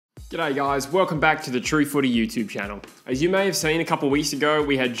G'day guys, welcome back to the True Footy YouTube channel. As you may have seen a couple of weeks ago,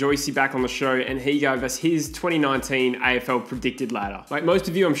 we had Joycey back on the show and he gave us his 2019 AFL predicted ladder. Like most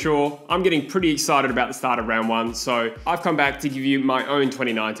of you, I'm sure, I'm getting pretty excited about the start of round one, so I've come back to give you my own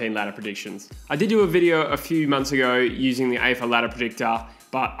 2019 ladder predictions. I did do a video a few months ago using the AFL ladder predictor,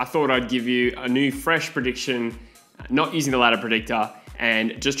 but I thought I'd give you a new fresh prediction, not using the ladder predictor,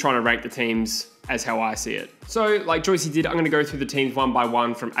 and just trying to rank the teams as how I see it. So, like Joycey did, I'm going to go through the teams one by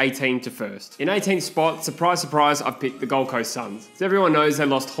one from 18 to first. In 18th spot, surprise, surprise, I've picked the Gold Coast Suns. As everyone knows, they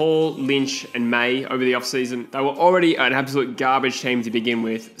lost Hall, Lynch and May over the offseason. They were already an absolute garbage team to begin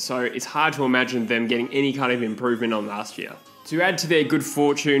with, so it's hard to imagine them getting any kind of improvement on last year. To add to their good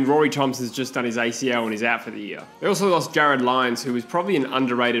fortune, Rory Thompson's just done his ACL and is out for the year. They also lost Jared Lyons, who was probably an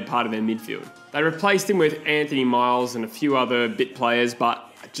underrated part of their midfield. They replaced him with Anthony Miles and a few other bit players, but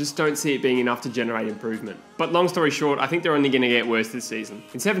I just don't see it being enough to generate improvement. But long story short, I think they're only going to get worse this season.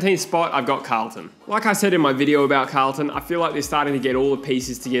 In 17th spot, I've got Carlton. Like I said in my video about Carlton, I feel like they're starting to get all the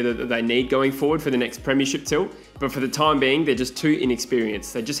pieces together that they need going forward for the next premiership tilt, but for the time being, they're just too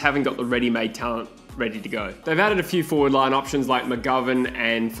inexperienced. They just haven't got the ready-made talent ready to go. They've added a few forward line options like McGovern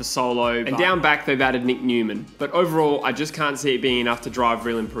and Fasolo, and down back they've added Nick Newman. But overall, I just can't see it being enough to drive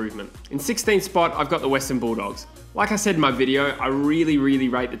real improvement. In 16th spot, I've got the Western Bulldogs. Like I said in my video, I really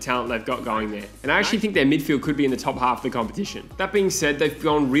rate the talent they've got going there. And I actually think their midfield could be in the top half of the competition. That being said, they've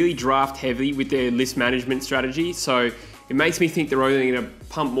gone really draft heavy with their list management strategy, so it makes me think they're only going to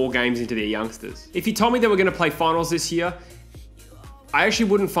pump more games into their youngsters. If you told me they were going to play finals this year, I actually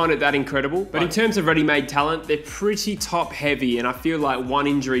wouldn't find it that incredible, but in terms of ready-made talent, they're pretty top heavy and I feel like one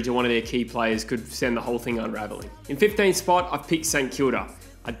injury to one of their key players could send the whole thing unraveling. In 15th spot, I've picked St Kilda.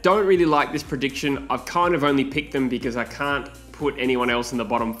 I don't really like this prediction. I've kind of only picked them because I can't put anyone else in the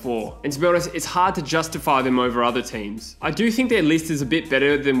bottom four. And to be honest, it's hard to justify them over other teams. I do think their list is a bit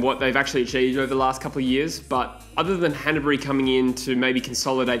better than what they've actually achieved over the last couple of years, but other than Hanbury coming in to maybe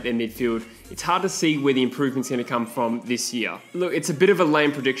consolidate their midfield, it's hard to see where the improvement's going to come from this year. Look, it's a bit of a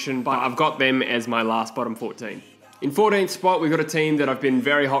lame prediction, but I've got them as my last bottom 14. In 14th spot, we've got a team that I've been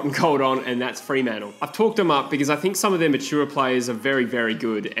very hot and cold on, and that's Fremantle. I've talked them up because I think some of their mature players are very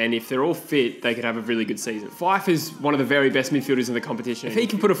good, and if they're all fit, they could have a really good season. Fife is one of the very best midfielders in the competition. If he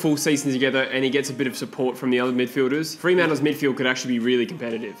can put a full season together and he gets a bit of support from the other midfielders, Fremantle's midfield could actually be really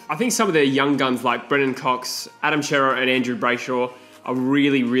competitive. I think some of their young guns like Brennan Cox, Adam Shearer and Andrew Brayshaw are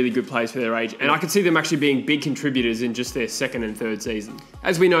really good players for their age, and I could see them actually being big contributors in just their second and third season.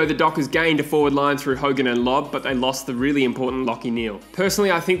 As we know, the Dockers gained a forward line through Hogan and Lobb, but they lost the really important Lockie Neal.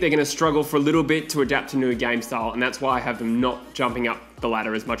 Personally, I think they're going to struggle for a little bit to adapt to new game style, and that's why I have them not jumping up the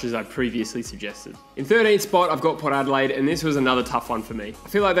ladder as much as I previously suggested. In 13th spot, I've got Port Adelaide, and this was another tough one for me. I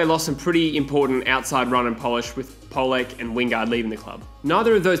feel like they lost some pretty important outside run and polish with Polek and Wingard leaving the club.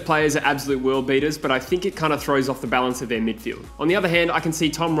 Neither of those players are absolute world beaters, but I think it kind of throws off the balance of their midfield. On the other hand, I can see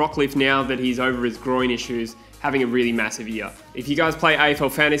Tom Rockliff, now that he's over his groin issues, having a really massive year. If you guys play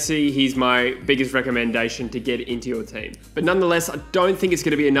AFL Fantasy, he's my biggest recommendation to get into your team. But nonetheless, I don't think it's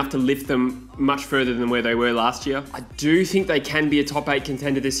going to be enough to lift them much further than where they were last year. I do think they can be a top 8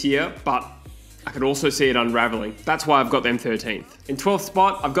 contender this year, but I could also see it unraveling. That's why I've got them 13th. In 12th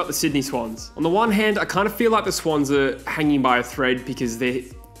spot, I've got the Sydney Swans. On the one hand, I kind of feel like the Swans are hanging by a thread because their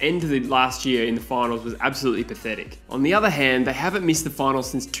end of the last year in the finals was absolutely pathetic. On the other hand, they haven't missed the finals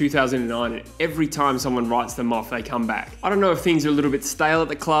since 2009, and every time someone writes them off, they come back. I don't know if things are a little bit stale at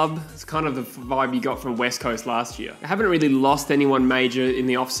the club. It's kind of the vibe you got from West Coast last year. They haven't really lost anyone major in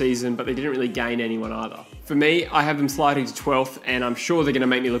the off-season, but they didn't really gain anyone either. For me, I have them sliding to 12th, and I'm sure they're going to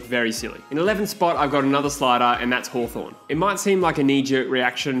make me look very silly. In 11th spot, I've got another slider, and that's Hawthorn. It might seem like a knee-jerk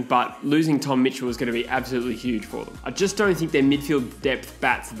reaction, but losing Tom Mitchell is going to be absolutely huge for them. I just don't think their midfield depth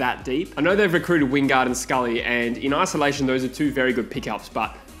bats that deep. I know they've recruited Wingard and Scully, and in isolation, those are two very good pickups,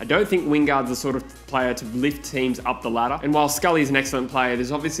 but I don't think Wingard's the sort of player to lift teams up the ladder. And while Scully's an excellent player,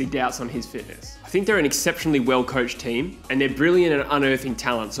 there's obviously doubts on his fitness. I think they're an exceptionally well-coached team, and they're brilliant at unearthing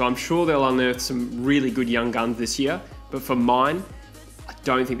talent, so I'm sure they'll unearth some really good young guns this year, but for mine, I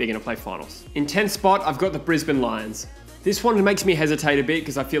don't think they're going to play finals. In 10th spot, I've got the Brisbane Lions. This one makes me hesitate a bit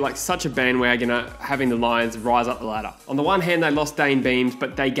because I feel like such a bandwagoner having the Lions rise up the ladder. On the one hand, they lost Dane Beams,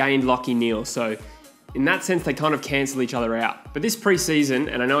 but they gained Lockie Neal, so in that sense, they kind of cancel each other out. But this pre-season,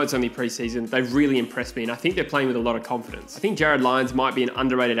 and I know it's only pre-season, they've really impressed me, and I think they're playing with a lot of confidence. I think Jared Lyons might be an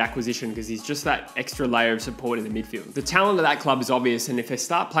underrated acquisition because he's just that extra layer of support in the midfield. The talent of that club is obvious, and if they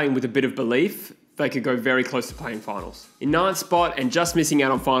start playing with a bit of belief, they could go very close to playing finals. In 9th spot, and just missing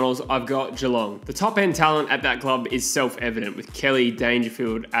out on finals, I've got Geelong. The top end talent at that club is self-evident with Kelly,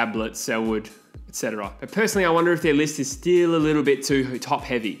 Dangerfield, Ablett, Selwood, etc. But personally, I wonder if their list is still a little bit too top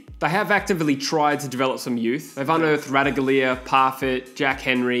heavy. They have actively tried to develop some youth. They've unearthed Radaglia, Parfitt, Jack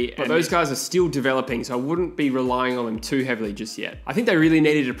Henry, but those guys are still developing, so I wouldn't be relying on them too heavily just yet. I think they really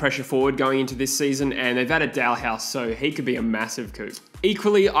needed a pressure forward going into this season, and they've added Dalhouse, so he could be a massive coup.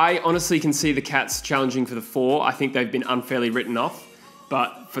 Equally, I honestly can see the Cats challenging for the 4. I think they've been unfairly written off,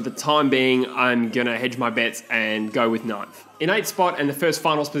 but for the time being, I'm gonna hedge my bets and go with 9th. In 8th spot and the first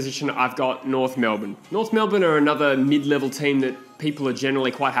finals position, I've got North Melbourne. North Melbourne are another mid-level team that people are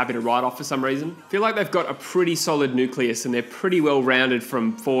generally quite happy to write off for some reason. I feel like they've got a pretty solid nucleus and they're pretty well rounded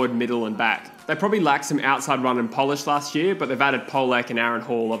from forward, middle and back. They probably lacked some outside run and polish last year, but they've added Polak and Aaron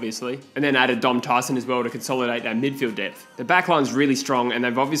Hall, obviously, and then added Dom Tyson as well to consolidate that midfield depth. The backline's really strong, and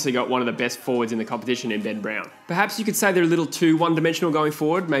they've obviously got one of the best forwards in the competition in Ben Brown. Perhaps you could say they're a little too one-dimensional going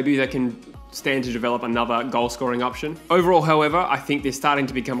forward. Maybe they can stand to develop another goal-scoring option. Overall, however, I think they're starting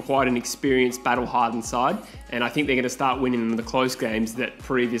to become quite an experienced, battle-hardened side, and I think they're going to start winning the close games that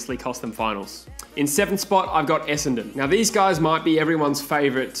previously cost them finals. In 7th spot, I've got Essendon. Now, these guys might be everyone's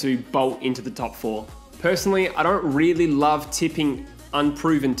favourite to bolt into the top 4. Personally, I don't really love tipping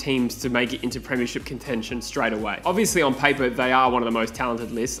unproven teams to make it into premiership contention straight away. Obviously, on paper, they are one of the most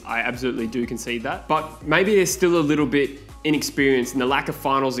talented lists. I absolutely do concede that. But maybe they're still a little bit inexperienced and the lack of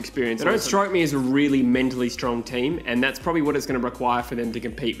finals experience. They don't strike me as a really mentally strong team, and that's probably what it's going to require for them to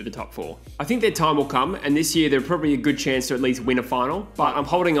compete with the top 4. I think their time will come, and this year they're probably a good chance to at least win a final, but I'm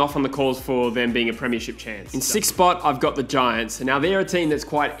holding off on the calls for them being a premiership chance. In 6th spot, I've got the Giants. Now, they're a team that's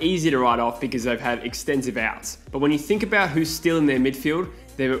quite easy to write off because they've had extensive outs. But when you think about who's still in their midfield,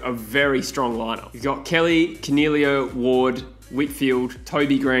 they're a very strong lineup. You've got Kelly, Cornelio, Ward, Whitfield,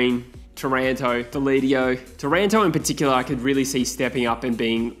 Toby Green, Taranto, Deledio. Taranto in particular, I could really see stepping up and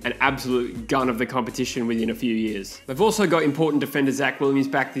being an absolute gun of the competition within a few years. They've also got important defender Zach Williams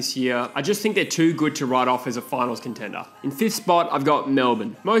back this year. I just think they're too good to write off as a finals contender. In 5th spot, I've got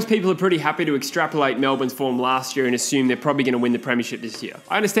Melbourne. Most people are pretty happy to extrapolate Melbourne's form last year and assume they're probably going to win the premiership this year.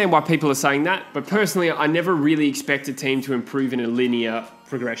 I understand why people are saying that, but personally, I never really expect a team to improve in a linear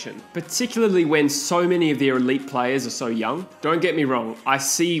progression, particularly when so many of their elite players are so young. Don't get me wrong, I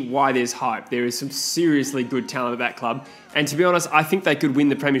see why there's hype. There is some seriously good talent at that club, and to be honest, I think they could win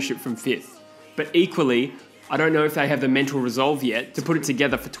the premiership from 5th. But equally, I don't know if they have the mental resolve yet to put it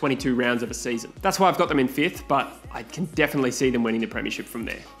together for 22 rounds of a season. That's why I've got them in 5th, but I can definitely see them winning the premiership from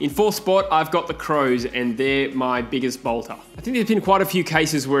there. In 4th spot, I've got the Crows, and they're my biggest bolter. I think there's been quite a few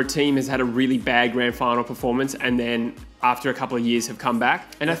cases where a team has had a really bad grand final performance and then after a couple of years have come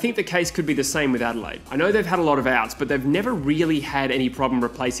back. And I think the case could be the same with Adelaide. I know they've had a lot of outs, but they've never really had any problem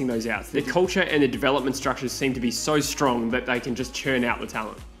replacing those outs. Their culture and their development structures seem to be so strong that they can just churn out the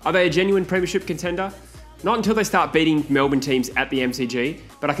talent. Are they a genuine premiership contender? Not until they start beating Melbourne teams at the MCG,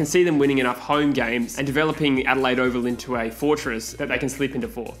 but I can see them winning enough home games and developing Adelaide Oval into a fortress that they can slip into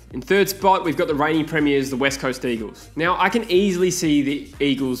 4th. In 3rd spot, we've got the reigning premiers, the West Coast Eagles. Now, I can easily see the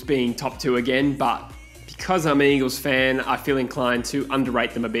Eagles being top 2 again, but because I'm an Eagles fan, I feel inclined to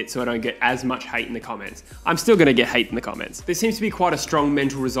underrate them a bit so I don't get as much hate in the comments. I'm still going to get hate in the comments. There seems to be quite a strong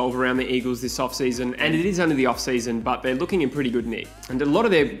mental resolve around the Eagles this offseason, and it is only the offseason, but they're looking in pretty good nick. And a lot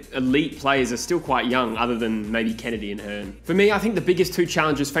of their elite players are still quite young, other than maybe Kennedy and Hearn. For me, I think the biggest 2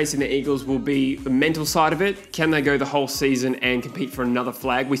 challenges facing the Eagles will be the mental side of it. Can they go the whole season and compete for another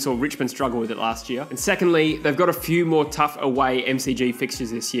flag? We saw Richmond struggle with it last year. And secondly, they've got a few more tough away MCG fixtures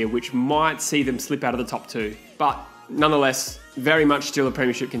this year, which might see them slip out of the top 2. But nonetheless, very much still a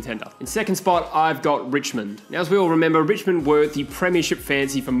premiership contender. In 2nd spot, I've got Richmond. Now, as we all remember, Richmond were the premiership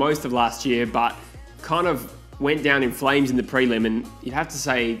fancy for most of last year, but kind of went down in flames in the prelim, and you'd have to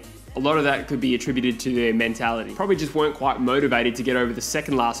say a lot of that could be attributed to their mentality. Probably just weren't quite motivated to get over the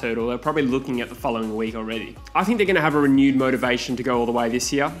second last hurdle. They're probably looking at the following week already. I think they're going to have a renewed motivation to go all the way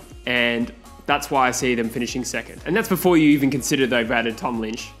this year, and that's why I see them finishing 2nd. And that's before you even consider they've added Tom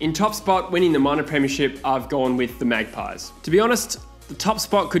Lynch. In top spot, winning the minor premiership, I've gone with the Magpies. To be honest, the top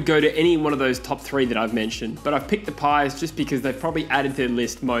spot could go to any one of those top 3 that I've mentioned, but I've picked the Pies just because they've probably added to the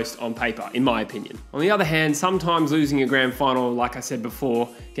list most on paper, in my opinion. On the other hand, sometimes losing a grand final, like I said before,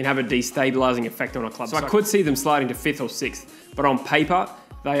 can have a destabilising effect on a club. So I could see them sliding to 5th or 6th, but on paper,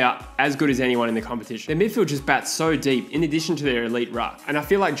 they are as good as anyone in the competition. Their midfield just bats so deep, in addition to their elite ruck. And I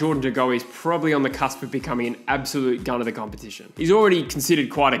feel like Jordan De Goey is probably on the cusp of becoming an absolute gun of the competition. He's already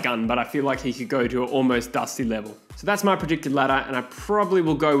considered quite a gun, but I feel like he could go to an almost Dusty level. So that's my predicted ladder, and I probably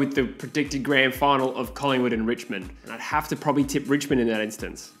will go with the predicted grand final of Collingwood and Richmond. And I'd have to probably tip Richmond in that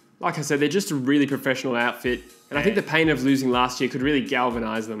instance. Like I said, they're just a really professional outfit, and I think the pain of losing last year could really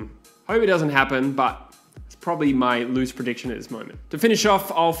galvanise them. Hope it doesn't happen, but It's probably my loose prediction at this moment. To finish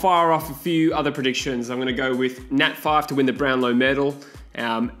off, I'll fire off a few other predictions. I'm going to go with Nat Fyfe to win the Brownlow medal.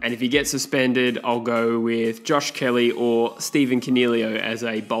 And if he gets suspended, I'll go with Josh Kelly or Stephen Coniglio as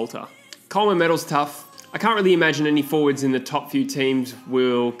a bolter. Coleman medal's tough. I can't really imagine any forwards in the top few teams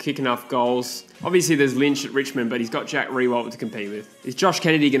will kick enough goals. Obviously there's Lynch at Richmond, but he's got Jack Riewoldt to compete with. Is Josh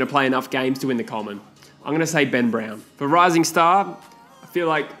Kennedy going to play enough games to win the Coleman? I'm going to say Ben Brown. For Rising Star, I feel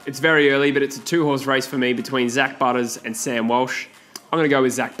like it's very early, but it's a two-horse race for me between Zach Butters and Sam Walsh. I'm going to go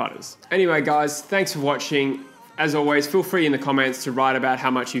with Zach Butters. Anyway, guys, thanks for watching. As always, feel free in the comments to write about how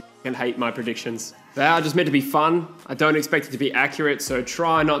much you can hate my predictions. They are just meant to be fun. I don't expect it to be accurate, so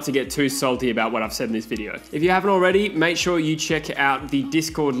try not to get too salty about what I've said in this video. If you haven't already, make sure you check out the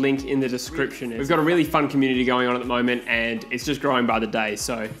Discord link in the description. We've got a really fun community going on at the moment, and it's just growing by the day,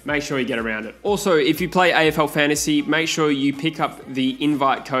 so make sure you get around it. Also, if you play AFL Fantasy, make sure you pick up the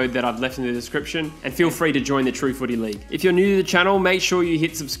invite code that I've left in the description, and feel free to join the True Footy League. If you're new to the channel, make sure you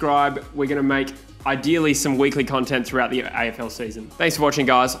hit subscribe. We're gonna make ideally some weekly content throughout the AFL season. Thanks for watching,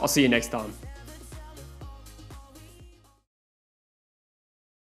 guys. I'll see you next time.